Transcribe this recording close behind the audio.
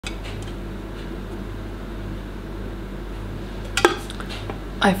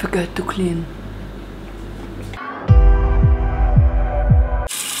I forgot to clean.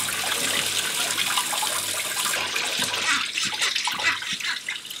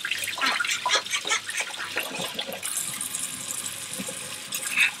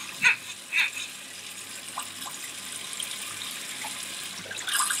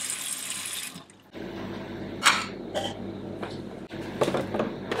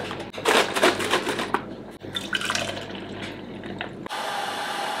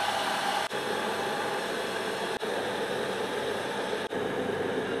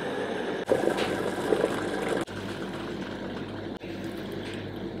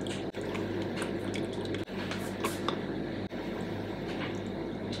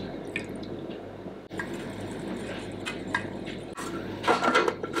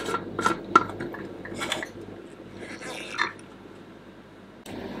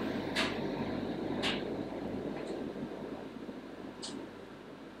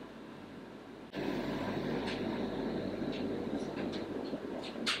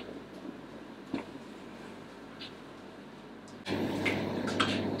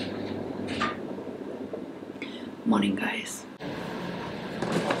 Morning, guys.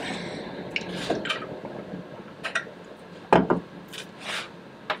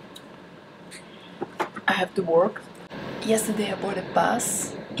 I have to work. Yesterday I bought a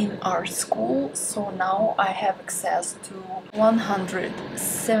pass in art school, so now I have access to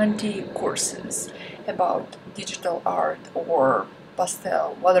 170 courses about digital art or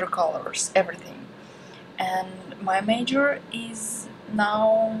pastel, watercolors, everything. And my major is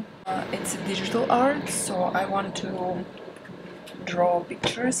now it's digital art, so I want to draw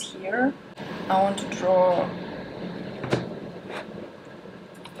pictures here. I want to draw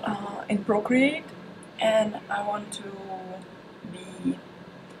in Procreate, and I want to be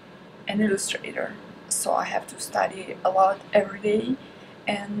an illustrator, so I have to study a lot every day,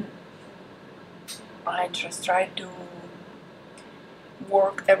 and I just try to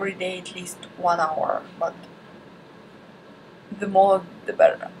work every day at least 1 hour, but the more the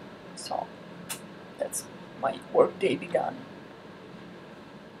better. So that's my work day begun.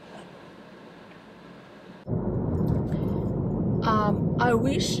 I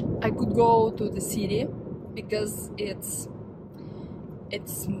wish I could go to the city because it's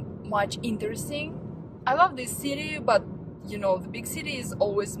much interesting. I love this city, but you know, the big city is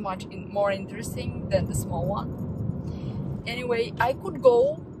always much more interesting than the small one. Anyway, I could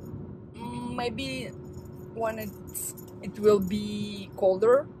go maybe when it will be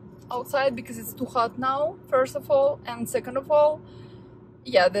colder outside, because it's too hot now, first of all, and second of all,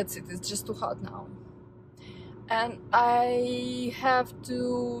 yeah, that's it, it's just too hot now. And I have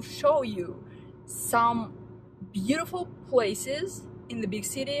to show you some beautiful places in the big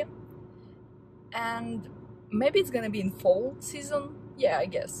city, and maybe it's gonna be in fall season, yeah, I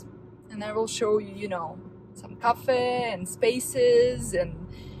guess. And I will show you, you know, some cafe and spaces and,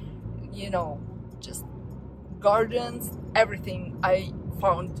 you know, just gardens, everything I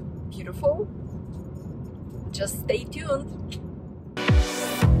found beautiful. Just stay tuned.